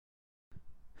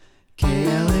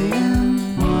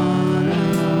KLAM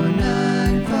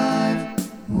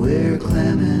 1095, we're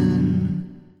Clemmen.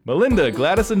 Melinda,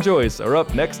 Gladys, and Joyce are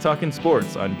up next talking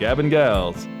sports on Gab and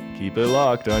Gals. Keep it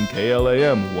locked on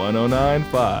KLAM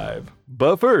 1095.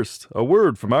 But first, a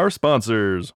word from our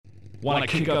sponsors. Want to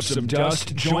kick up some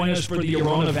dust? Join us for the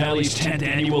Arona Valley's 10th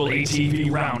annual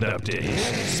ATV Roundup Days.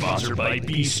 Sponsored by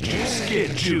Beast Juice.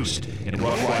 Get juiced in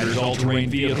Rough Riders all-terrain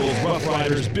vehicles. Rough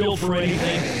Riders built for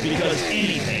anything because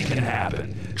anything can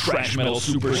happen. Trash metal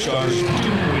superstars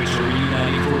Doomwitch are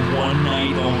reuniting for one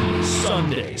night only.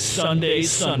 Sunday, Sunday,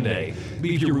 Sunday.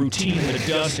 Leave your routine in the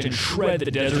dust and shred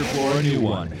the desert for a new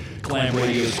one. Clam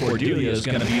Radio's Cordelia is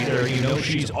going to be there. You know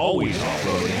she's always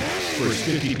off-roading. First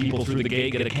 50 people through the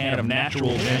gate get a can of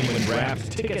natural, genuine draft.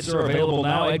 Tickets are available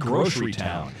now at Grocery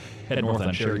Town. Head north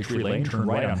on Cherry Tree Lane, turn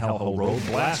right on Hellhole Road,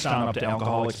 blast on up to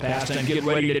Alcoholics Pass, and get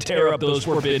ready to tear up those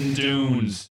forbidden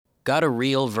dunes. Got a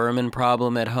real vermin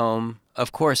problem at home?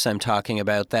 Of course I'm talking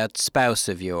about that spouse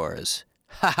of yours.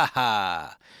 Ha ha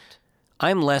ha!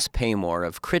 I'm Les Paymore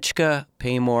of Kritschka,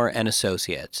 Paymore &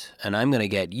 Associates, and I'm going to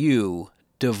get you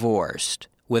divorced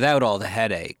without all the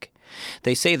headache.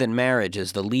 They say that marriage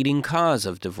is the leading cause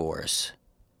of divorce.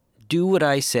 Do what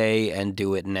I say and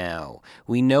do it now.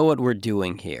 We know what we're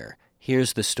doing here.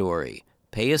 Here's the story.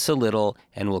 Pay us a little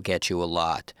and we'll get you a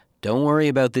lot. Don't worry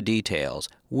about the details.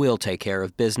 We'll take care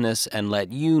of business and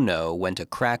let you know when to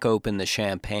crack open the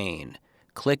champagne.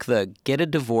 Click the Get a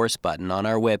Divorce button on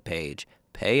our webpage,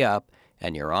 pay up,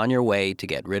 and you're on your way to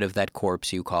get rid of that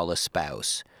corpse you call a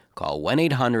spouse. Call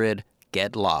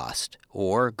 1-800-GET-LOST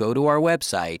or go to our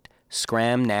website,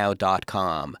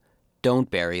 scramnow.com. Don't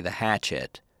bury the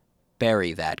hatchet.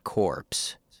 Bury that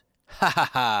corpse. Ha ha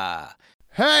ha!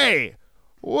 Hey!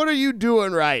 What are you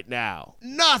doing right now?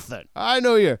 Nothing. I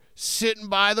know you're sitting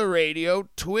by the radio,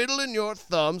 twiddling your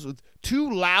thumbs with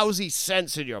 2 lousy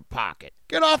cents in your pocket.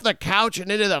 Get off the couch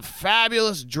and into the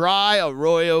fabulous dry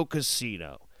Arroyo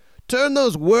Casino. Turn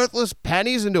those worthless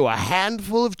pennies into a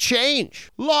handful of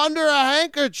change. Launder a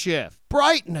handkerchief.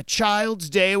 Brighten a child's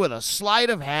day with a sleight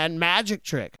of hand magic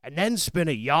trick. And then spin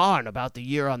a yarn about the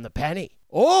year on the penny.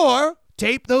 Or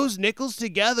tape those nickels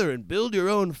together and build your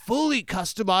own fully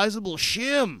customizable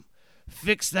shim.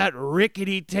 Fix that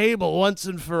rickety table once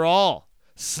and for all.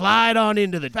 Slide on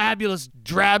into the fabulous,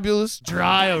 drabulous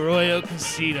Dry Arroyo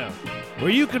Casino, where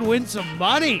you can win some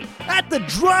money. At the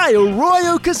Dry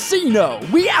Arroyo Casino,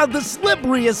 we have the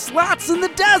slipperiest slots in the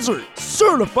desert.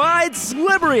 Certified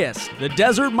slipperiest. The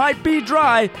desert might be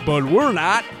dry, but we're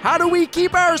not. How do we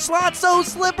keep our slots so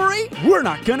slippery? We're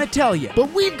not gonna tell you,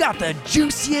 but we've got the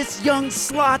juiciest young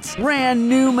slots, brand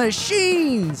new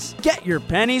machines. Get your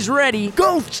pennies ready.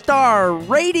 Gold Star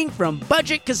rating from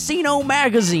Budget Casino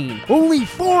Magazine. Only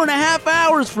 4.5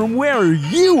 hours from where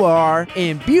you are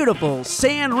in beautiful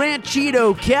San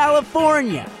Ranchito,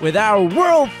 California, with our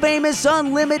world-famous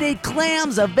unlimited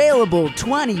clams available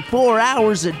 24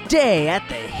 hours a day at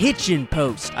the Hitchin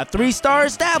Post, a 3-star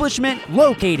establishment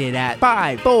located at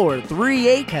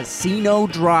 5438 Casino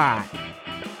Drive.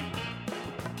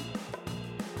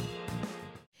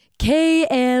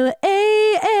 KLAL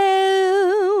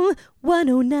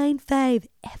 1095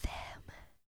 FM.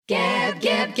 Gab,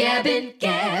 gab, gabbin',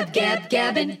 gab, gab,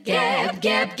 gabbin', gab,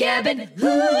 gab, gabbin'.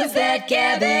 Who's that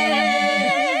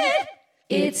gabbin'?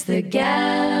 It's the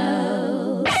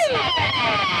gals.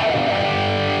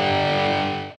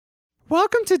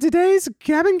 Welcome to today's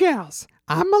Gab and Gals.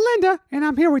 I'm Melinda, and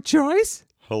I'm here with Joyce.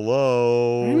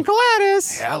 Hello. And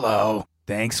Gladys. Hello.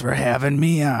 Thanks for having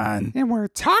me on. And we're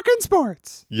talking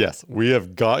sports. Yes, we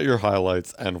have got your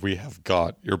highlights, and we have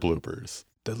got your bloopers.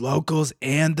 The locals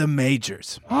and the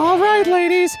majors. All right,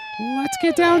 ladies, let's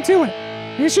get down to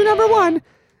it. Issue number 1.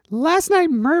 Last night,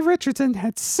 Merv Richardson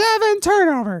had 7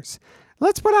 turnovers.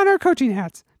 Let's put on our coaching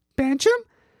hats. Bench him?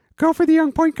 Go for the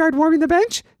young point guard warming the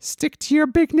bench? Stick to your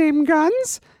big-name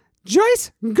guns?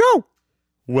 Joyce, go!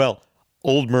 Well,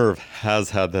 old Merv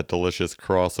has had that delicious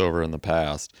crossover in the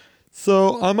past,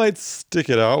 so I might stick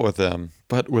it out with him.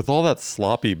 But with all that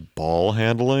sloppy ball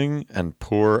handling and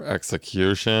poor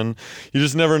execution, you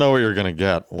just never know what you're going to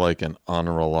get, like an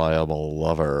unreliable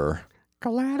lover.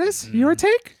 Gladys, your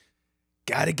take?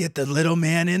 Gotta get the little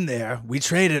man in there. We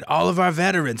traded all of our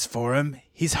veterans for him.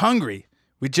 He's hungry.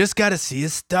 We just gotta see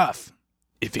his stuff.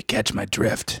 If you catch my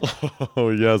drift. Oh,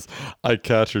 yes, I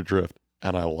catch your drift,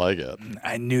 and I like it.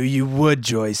 I knew you would,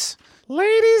 Joyce.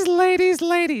 Ladies,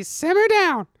 simmer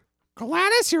down.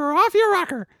 Gladys, you're off your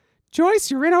rocker.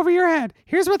 Joyce, you're in over your head.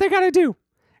 Here's what they gotta do.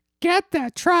 Get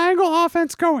that triangle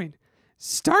offense going.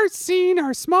 Start seeing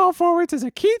our small forwards as a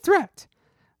key threat.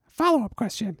 Follow-up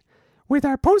question. With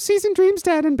our postseason dreams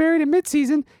dead and buried in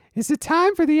midseason, Is it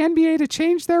time for the NBA to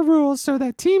change their rules so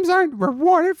that teams aren't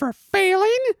rewarded for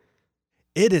failing?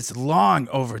 It is long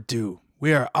overdue.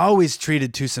 We are always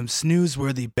treated to some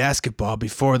snooze-worthy basketball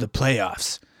before the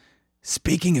playoffs.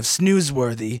 Speaking of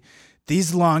snooze-worthy,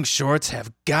 these long shorts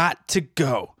have got to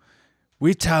go.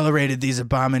 We've tolerated these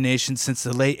abominations since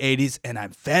the late 80s, and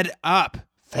I'm fed up.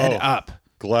 Fed up.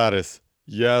 Gladys,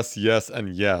 yes, yes,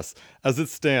 and yes. As it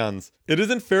stands, it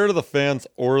isn't fair to the fans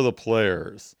or the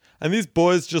players. And these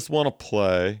boys just want to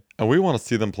play, and we want to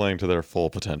see them playing to their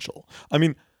full potential. I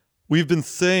mean, we've been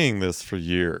saying this for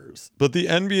years, but the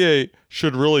NBA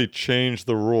should really change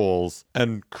the rules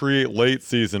and create late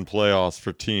season playoffs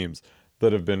for teams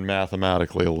that have been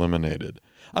mathematically eliminated.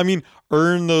 I mean,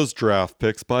 earn those draft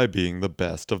picks by being the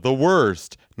best of the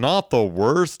worst, not the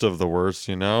worst of the worst,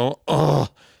 you know? Ugh,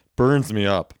 burns me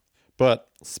up. But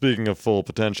speaking of full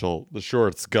potential, the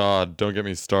shorts, God, don't get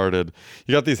me started.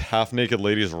 You got these half-naked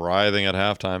ladies writhing at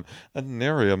halftime, and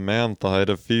nary a man-thigh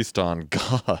to feast on.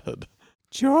 God.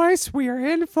 Joyce, we are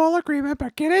in full agreement,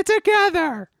 but get it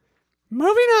together.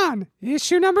 Moving on,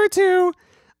 issue number 2,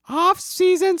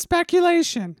 off-season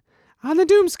speculation. On the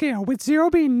doom scale, with 0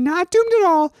 being not doomed at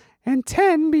all and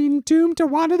 10 being doomed to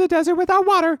wander the desert without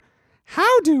water,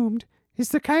 how doomed is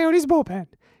the Coyotes bullpen?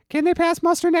 Can they pass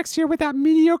muster next year with that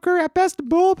mediocre at best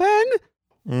bullpen?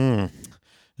 In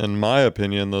my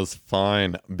opinion, those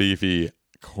fine, beefy,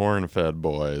 corn-fed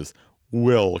boys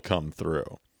will come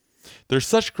through. They're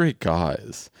such great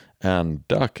guys, and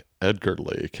Duck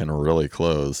Edgerly can really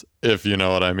close, if you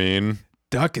know what I mean.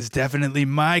 Duck is definitely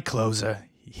my closer.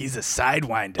 He's a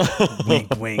sidewinder.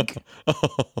 Wink, wink.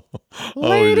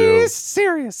 Ladies,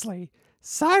 seriously.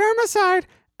 Sidearm aside,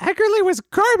 Edgerly was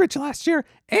garbage last year,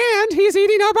 and he's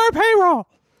eating up our payroll.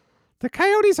 The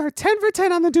Coyotes are 10 for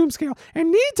 10 on the doom scale and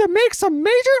need to make some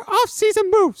major off-season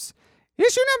moves.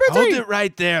 Issue number 3. Hold it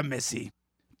right there, Missy.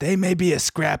 They may be a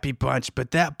scrappy bunch,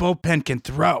 but that bullpen can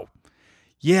throw.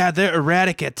 Yeah, they're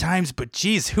erratic at times, but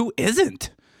geez, who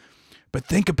isn't? But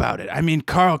think about it. I mean,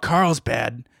 Carl's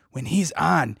bad. When he's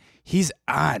on, he's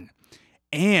on.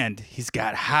 And he's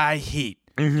got high heat.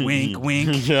 Wink,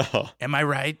 wink. Yeah. Am I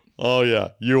right? Oh, yeah,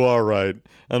 you are right.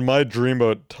 And my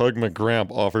dreamboat Tug McGramp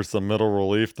offers some middle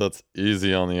relief that's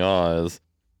easy on the eyes.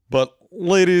 But,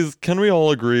 ladies, can we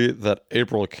all agree that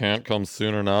April can't come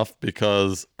soon enough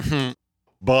because...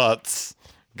 butts.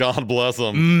 God bless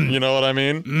them. You know what I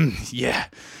mean? Yeah.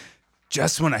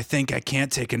 Just when I think I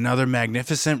can't take another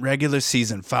magnificent regular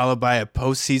season followed by a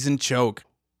postseason choke.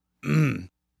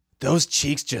 Those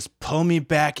cheeks just pull me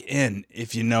back in,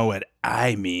 if you know what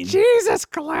I mean. Jesus,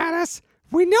 Gladys.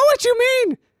 We know what you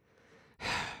mean.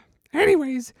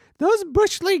 Anyways, those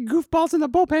Bush League goofballs in the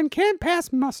bullpen can't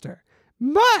pass muster.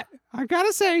 But, I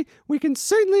gotta say, we can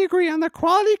certainly agree on the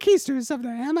quality keisters of the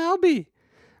MLB.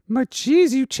 But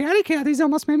geez, you chatty Cathy's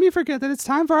almost made me forget that it's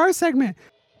time for our segment.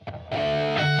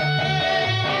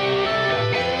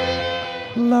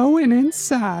 Low and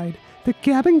Inside. The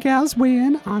Gab and Gals weigh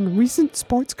in on recent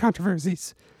sports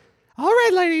controversies. All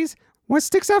right, ladies. What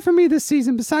sticks out for me this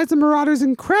season, besides the Marauders'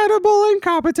 incredible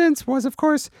incompetence, was, of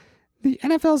course, the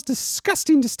NFL's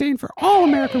disgusting disdain for all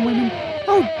American women.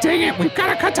 Oh, dang it, we've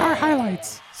got to cut to our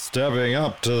highlights. Stepping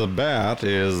up to the bat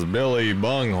is Billy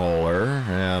Bungholer,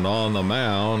 and on the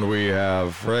mound we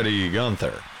have Freddie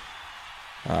Gunther.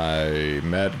 I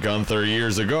met Gunther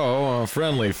years ago, a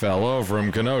friendly fellow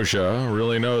from Kenosha,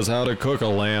 really knows how to cook a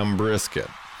lamb brisket.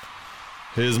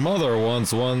 His mother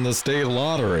once won the state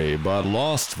lottery, but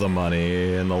lost the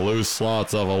money in the loose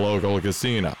slots of a local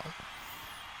casino.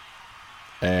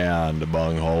 And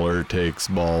Bungholer takes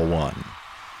ball 1.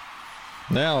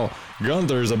 Now,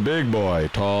 Gunther's a big boy,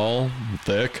 tall,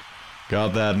 thick,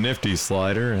 got that nifty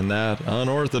slider and that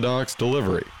unorthodox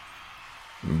delivery.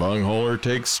 Bungholer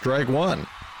takes strike 1.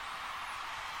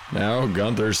 Now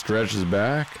Gunther stretches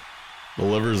back,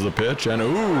 delivers the pitch, and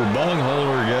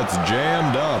Bungholer gets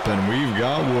jammed up, and we've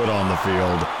got wood on the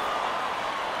field.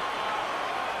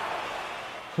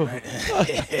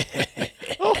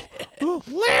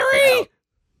 Larry!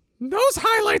 Those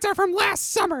highlights are from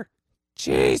last summer.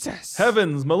 Jesus.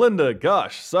 Heavens, Melinda,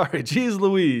 gosh, sorry, geez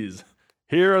Louise.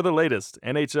 Here are the latest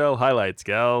NHL highlights,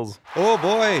 gals. Oh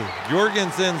boy,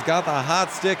 Jorgensen's got the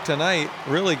hot stick tonight.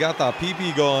 Really got the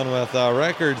PP going with a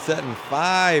record-setting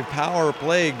 5 power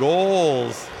play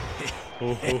goals.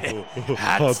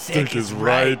 Hot stick is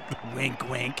right. Wink,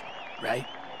 wink. Right?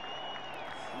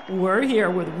 We're here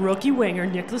with rookie winger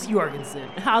Nicholas Jorgensen.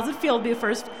 How's it feel to be a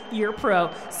first-year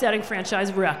pro setting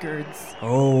franchise records?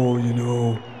 Oh,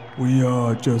 we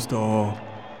just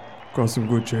got some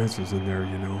good chances in there,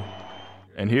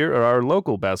 And here are our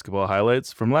local basketball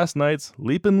highlights from last night's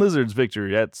Leapin' Lizards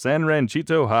victory at San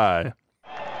Ranchito High.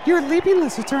 Your Leaping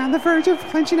Lizards are on the verge of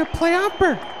clinching a playoff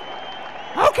berth.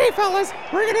 Okay, fellas,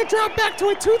 we're going to drop back to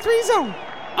a 2-3 zone.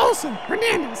 Also,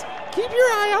 Hernandez, keep your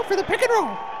eye out for the pick and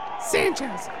roll.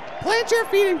 Sanchez, plant your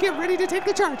feet and get ready to take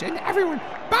the charge. And everyone,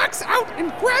 box out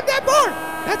and grab that board.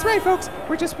 That's right, folks.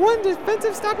 We're just one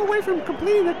defensive stop away from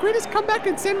completing the greatest comeback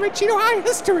in San Ranchito High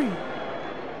history.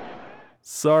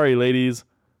 Sorry, ladies.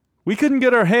 We couldn't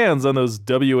get our hands on those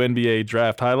WNBA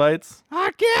draft highlights.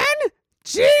 Again?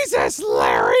 Jesus,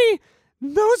 Larry!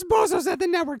 Those bozos at the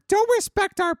network don't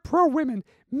respect our pro women.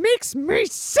 Makes me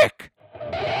sick!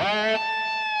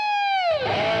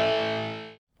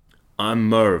 I'm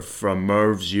Merv from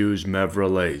Merv's Used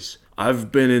Mevrolays.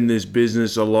 I've been in this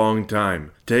business a long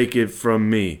time. Take it from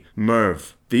me,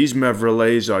 Merv. These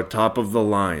Mevrolays are top of the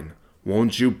line.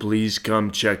 Won't you please come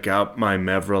check out my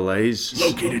Mevrolays?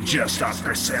 Located just off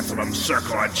Chrysanthemum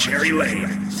Circle on Cherry Lane.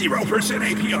 0%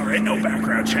 APR and no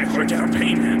background check or down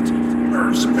payment.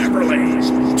 Merv's Mevrolays,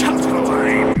 top of the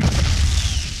line.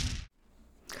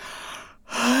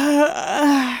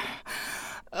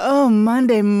 Oh,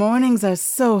 Monday mornings are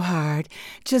so hard.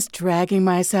 Just dragging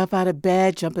myself out of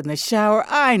bed, jump in the shower.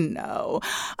 I know.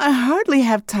 I hardly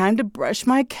have time to brush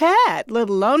my cat, let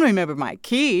alone remember my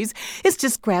keys. It's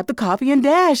just grab the coffee and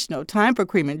dash. No time for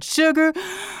cream and sugar.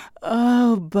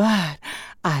 Oh, but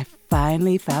I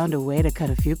finally found a way to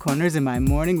cut a few corners in my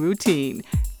morning routine.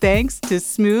 Thanks to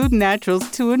Smooth Naturals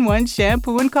 2-in-1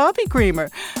 shampoo and coffee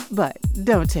creamer. But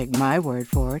don't take my word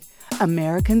for it.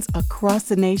 Americans across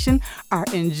the nation are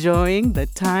enjoying the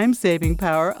time-saving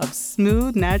power of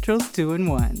Smooth Naturals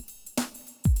 2-in-1.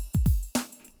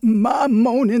 My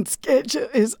morning schedule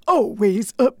is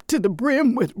always up to the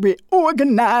brim with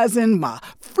reorganizing my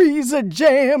freezer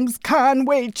jams,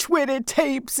 Conway Twitty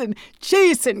tapes, and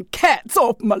chasing cats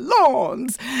off my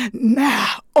lawns.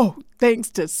 Now, thanks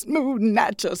to Smooth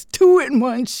Naturals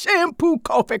 2-in-1 shampoo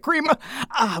coffee creamer,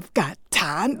 I've got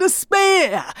time to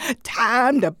spare.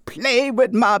 Time to play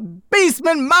with my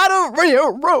basement model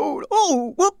railroad.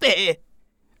 Oh, whoopee.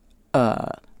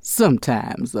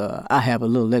 Sometimes I have a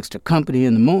little extra company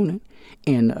in the morning,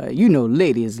 and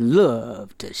ladies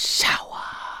love to shower.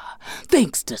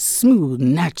 Thanks to Smooth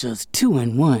Naturals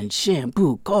 2-in-1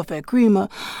 shampoo coffee creamer,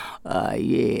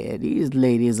 these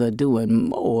ladies are doing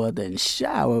more than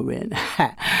showering.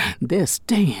 They're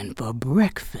staying for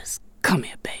breakfast. Come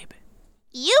here, baby.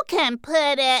 You can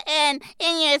put it in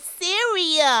your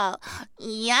cereal.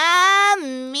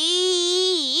 Yummy.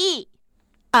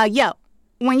 Yo.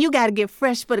 When you gotta get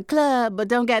fresh for the club but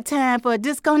don't got time for a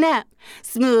disco nap,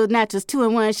 Smooth Naturals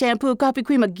 2-in-1 shampoo coffee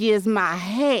creamer gives my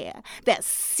hair that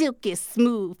silky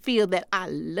smooth feel that I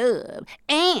love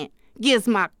and gives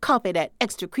my coffee that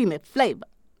extra creamy flavor.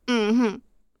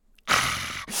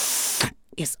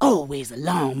 It's always a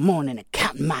long morning of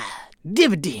counting my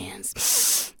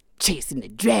dividends, chasing the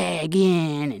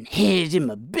dragon and hedging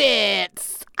my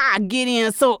bets. I get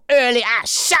in so early I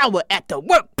shower at the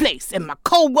workplace, and my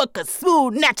co-worker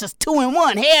Smooth Naturals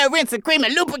 2-in-1 hair rinse and cream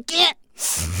and lubricant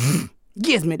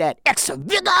gives me that extra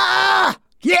vigor.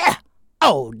 Yeah,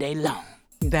 all day long.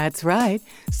 That's right.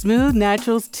 Smooth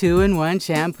Naturals 2-in-1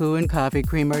 shampoo and coffee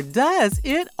creamer does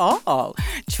it all.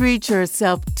 Treat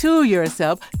yourself to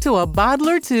a bottle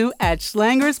or two at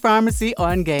Schlanger's Pharmacy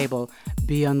on Gable.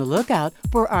 Be on the lookout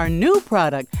for our new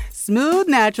product, Smooth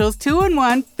Naturals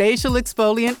 2-in-1 facial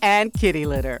exfoliant and kitty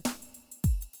litter.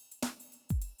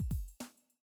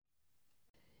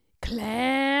 Clam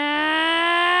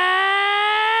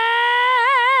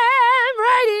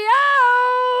Radio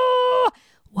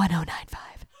 1095.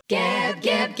 Gab,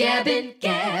 gab, gabbin',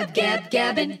 gab, gab,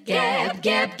 gabbin', gab,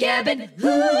 gab, gabbin'.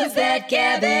 Who's that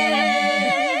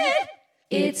gabbin'?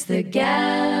 It's the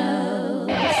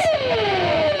gals.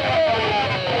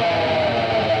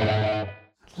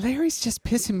 Larry's just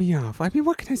pissing me off. I mean,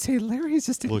 what can I say? Larry's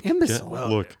just an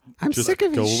imbecile. I'm just sick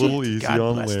of his go a shit. little easy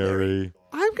on Larry.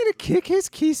 I'm gonna kick his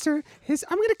keister.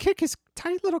 I'm gonna kick his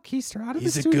tight little keister out of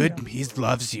the studio. He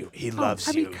loves you. He loves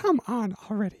you. I mean, come on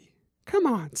already. Come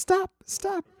on, stop.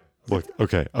 Look,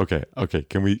 okay.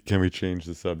 Can we change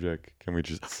the subject? Can we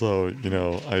just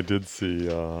I did see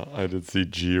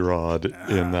G-Rod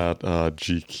in that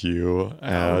GQ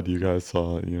ad. You guys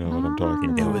saw, what I'm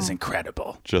talking about. It was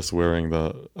incredible. Just wearing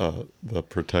the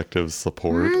protective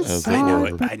support.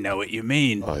 I know what you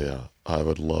mean. Oh yeah, I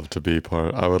would love to be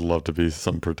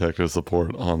some protective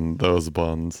support on those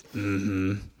buns.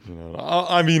 Mm-hmm.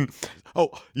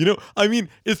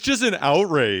 It's just an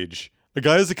outrage. A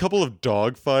guy has a couple of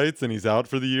dog fights and he's out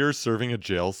for the year serving a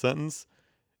jail sentence.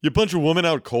 You punch a woman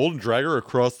out cold and drag her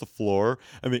across the floor,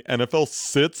 and the NFL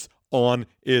sits on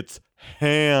its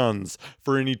hands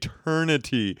for an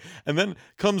eternity, and then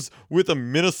comes with a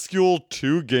minuscule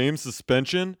 2-game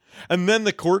suspension, and then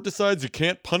the court decides you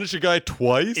can't punish a guy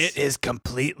twice? It is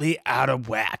completely out of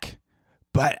whack.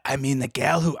 But, I mean, the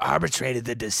gal who arbitrated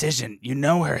the decision, you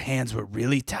know her hands were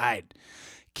really tied.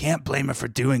 Can't blame her for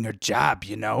doing her job,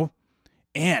 you know?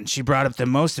 And she brought up the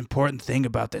most important thing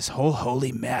about this whole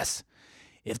holy mess.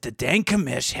 If the dang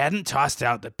commish hadn't tossed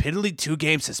out the piddly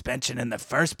 2-game suspension in the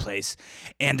first place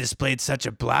and displayed such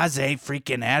a blasé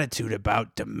freaking attitude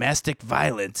about domestic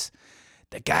violence,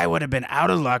 the guy would have been out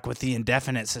of luck with the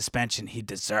indefinite suspension he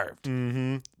deserved.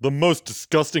 Mm-hmm. The most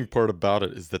disgusting part about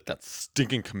it is that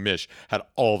stinking commish had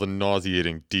all the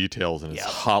nauseating details in his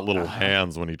hot little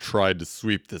hands when he tried to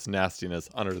sweep this nastiness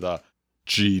under the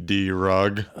GD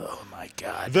rug. Oh my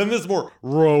God. Then this more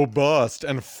robust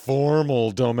and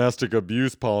formal domestic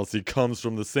abuse policy comes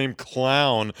from the same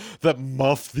clown that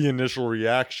muffed the initial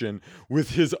reaction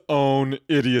with his own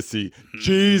idiocy.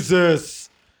 Jesus!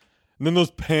 And then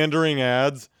those pandering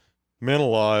ads. Man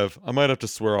alive, I might have to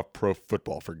swear off pro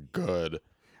football for good.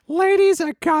 Ladies,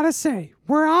 I gotta say,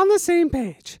 we're on the same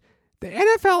page. The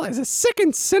NFL is a sick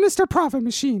and sinister profit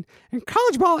machine, and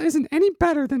college ball isn't any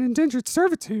better than indentured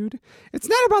servitude. It's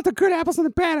not about the good apples and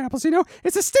the bad apples, you know?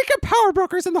 It's the stinking power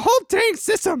brokers and the whole dang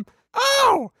system.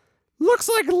 Oh! Looks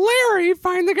like Larry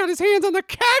finally got his hands on the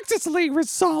Cactus League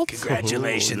results.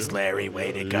 Congratulations, Larry.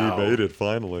 Way to go. You made it,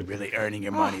 finally. Really earning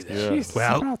your money there. Jesus,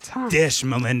 Well, about time. dish,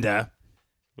 Melinda.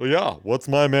 Well, yeah, what's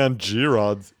my man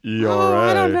G-Rod's ERA? Oh,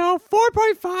 I don't know.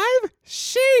 4.5?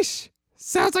 Sheesh.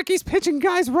 Sounds like he's pitching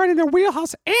guys right in their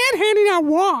wheelhouse and handing out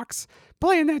walks.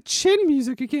 Playing that chin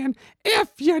music again, if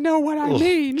you know what I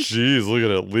mean. Jeez, look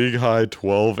at it. League high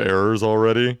 12 errors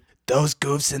already. Those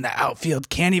goofs in the outfield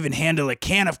can't even handle a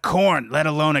can of corn, let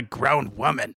alone a grown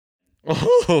woman.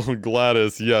 Oh,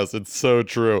 Gladys, yes, it's so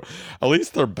true. At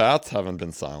least their bats haven't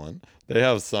been silent. They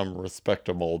have some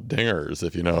respectable dingers,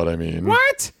 if you know what I mean.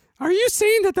 What? Are you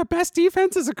saying that the best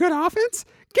defense is a good offense?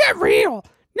 Get real.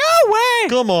 No way.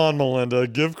 Come on, Melinda.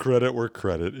 Give credit where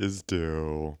credit is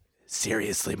due.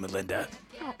 Seriously, Melinda.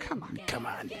 Oh, come on. Come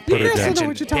on. You Pay guys don't know attention.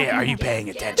 what you're talking Are you about. paying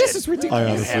attention? This is ridiculous.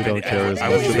 I honestly don't care as Are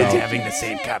much we about having the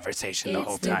same conversation the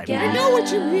whole time? I know what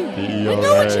you mean. The I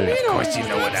know what you ERA. mean. Of course you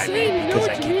know what I mean, because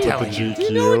I keep The telling you.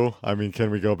 GQ. I mean,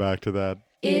 can we go back to that?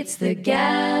 It's the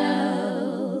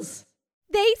gals.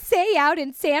 They say out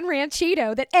in San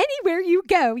Ranchito that anywhere you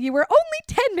go, you are only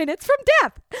 10 minutes from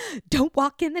death. Don't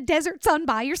walk in the desert sun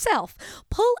by yourself.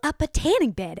 Pull up a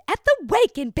tanning bed at the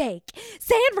Wake and Bake,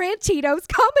 San Ranchito's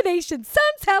combination sun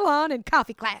salon and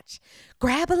coffee clutch.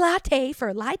 Grab a latte for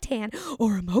a light tan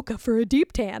or a mocha for a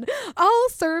deep tan, all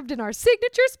served in our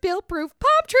signature spill-proof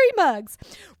palm tree mugs.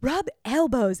 Rub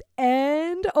elbows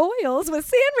and oils with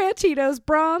San Ranchito's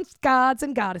bronzed gods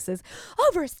and goddesses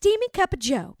over a steaming cup of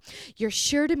joe. You're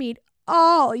sure to meet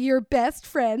all your best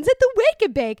friends at the Wake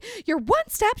and Bake, your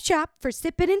one-stop shop for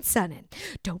sipping and sunning.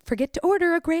 Don't forget to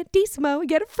order a Grandissimo and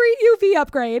get a free UV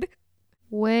upgrade.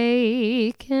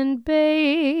 Wake and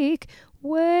bake,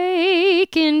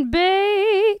 wake and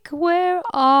bake, where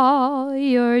all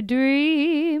your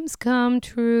dreams come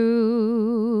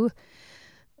true.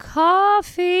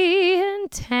 Coffee and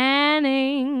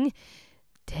tanning,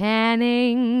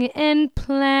 tanning and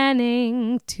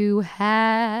planning to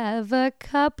have a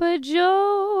cup of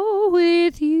joe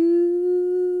with you.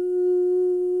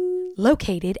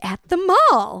 Located at the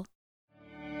mall.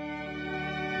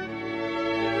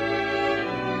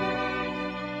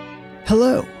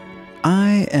 Hello,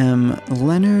 I am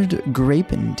Leonard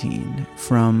Grapentine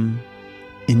from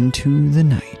Into the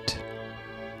Night.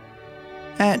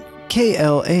 At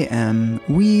KLAM,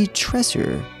 we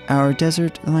treasure our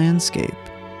desert landscape,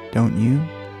 don't you?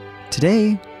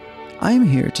 Today, I'm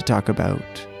here to talk about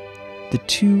the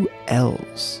 2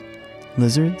 L's,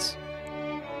 lizards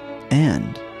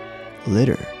and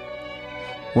litter.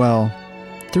 Well,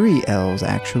 3 L's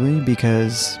actually,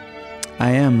 because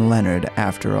I am Leonard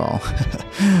after all.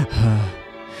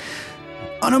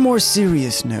 On a more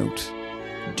serious note,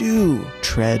 do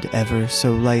tread ever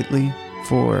so lightly,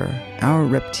 for our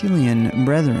reptilian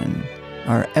brethren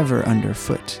are ever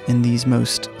underfoot in these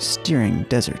most stirring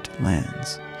desert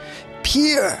lands.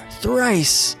 Peer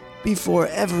thrice before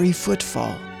every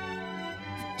footfall.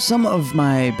 Some of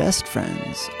my best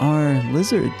friends are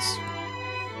lizards.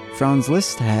 Franz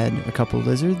Liszt had a couple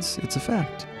lizards, it's a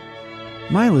fact.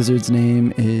 My lizard's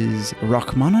name is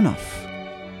Rachmaninoff.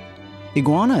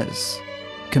 Iguanas,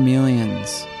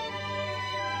 chameleons,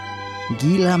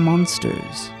 Gila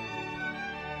monsters.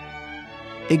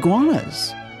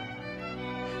 Iguanas.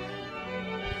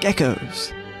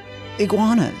 geckos,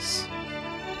 iguanas.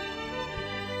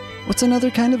 What's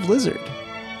another kind of lizard?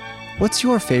 What's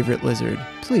your favorite lizard?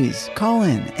 Please call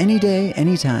in any day,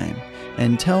 anytime,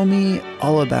 and tell me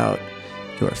all about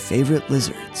your favorite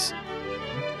lizards.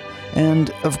 And,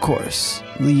 of course,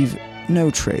 leave no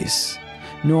trace,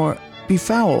 nor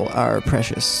befoul our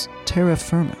precious terra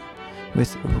firma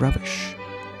with rubbish.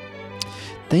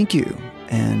 Thank you,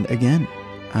 and again,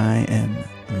 I am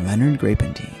Leonard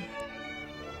Grapentine.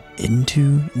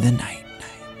 Into the night.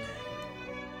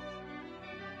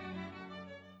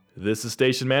 This is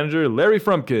station manager Larry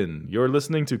Frumpkin. You're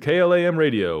listening to KLAM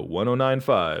Radio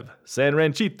 109.5, San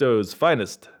Ranchito's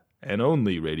finest and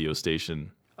only radio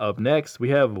station. Up next, we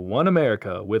have One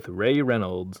America with Ray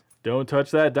Reynolds. Don't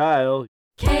touch that dial.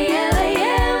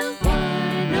 KLAM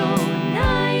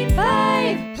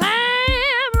 109.5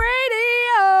 Clam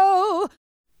Radio.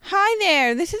 Hi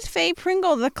there, this is Faye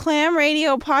Pringle, the Clam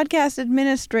Radio Podcast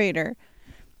Administrator.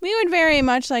 We would very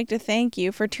much like to thank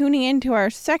you for tuning in to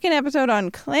our second episode on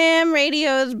Clam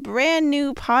Radio's brand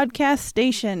new podcast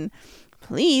station.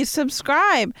 Please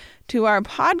subscribe to our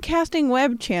podcasting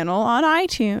web channel on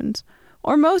iTunes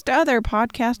or most other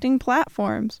podcasting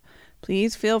platforms.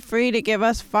 Please feel free to give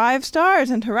us 5 stars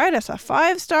and to write us a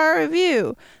 5-star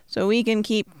review so we can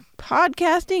keep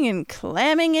podcasting and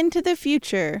clamming into the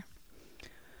future.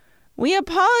 We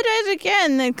apologize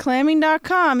again that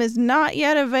clamming.com is not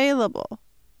yet available.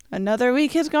 Another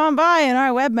week has gone by and our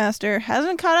webmaster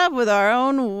hasn't caught up with our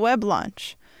own web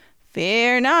launch.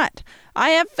 Fear not.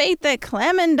 I have faith that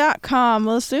clammin.com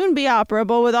will soon be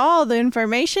operable with all the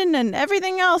information and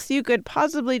everything else you could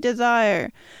possibly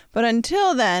desire. But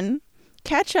until then,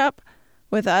 catch up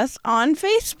with us on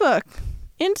Facebook,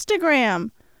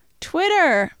 Instagram,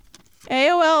 Twitter,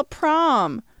 AOL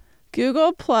Prom,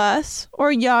 Google Plus,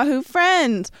 or Yahoo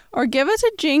Friends, or give us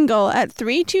a jingle at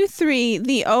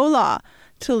 323-THE-OLA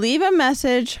to leave a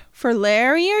message for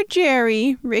Larry or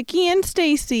Jerry, Ricky and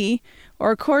Stacy,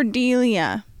 or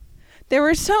Cordelia. There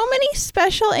were so many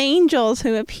special angels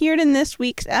who appeared in this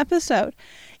week's episode.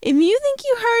 If you think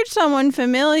you heard someone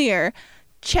familiar,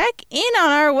 check in on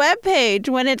our webpage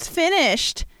when it's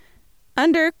finished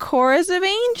under Chorus of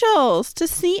Angels to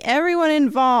see everyone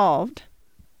involved.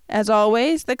 As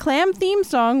always, the Clam theme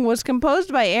song was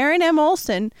composed by Aaron M.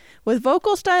 Olson, with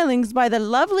vocal stylings by the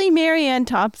lovely Mary Ann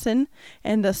Thompson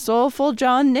and the soulful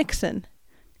John Nixon.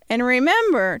 And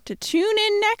remember to tune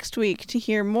in next week to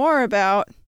hear more about...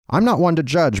 I'm not one to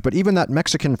judge, but even that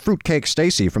Mexican fruitcake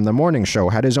Stacy from the morning show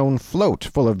had his own float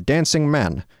full of dancing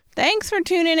men. Thanks for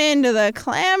tuning in to the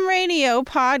Clam Radio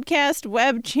Podcast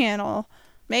web channel.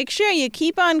 Make sure you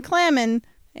keep on clamming,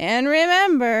 and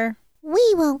remember...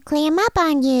 We won't clam up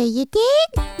on you, you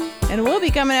dig? And we'll be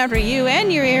coming after you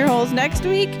and your ear holes next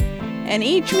week, and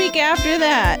each week after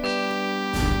that.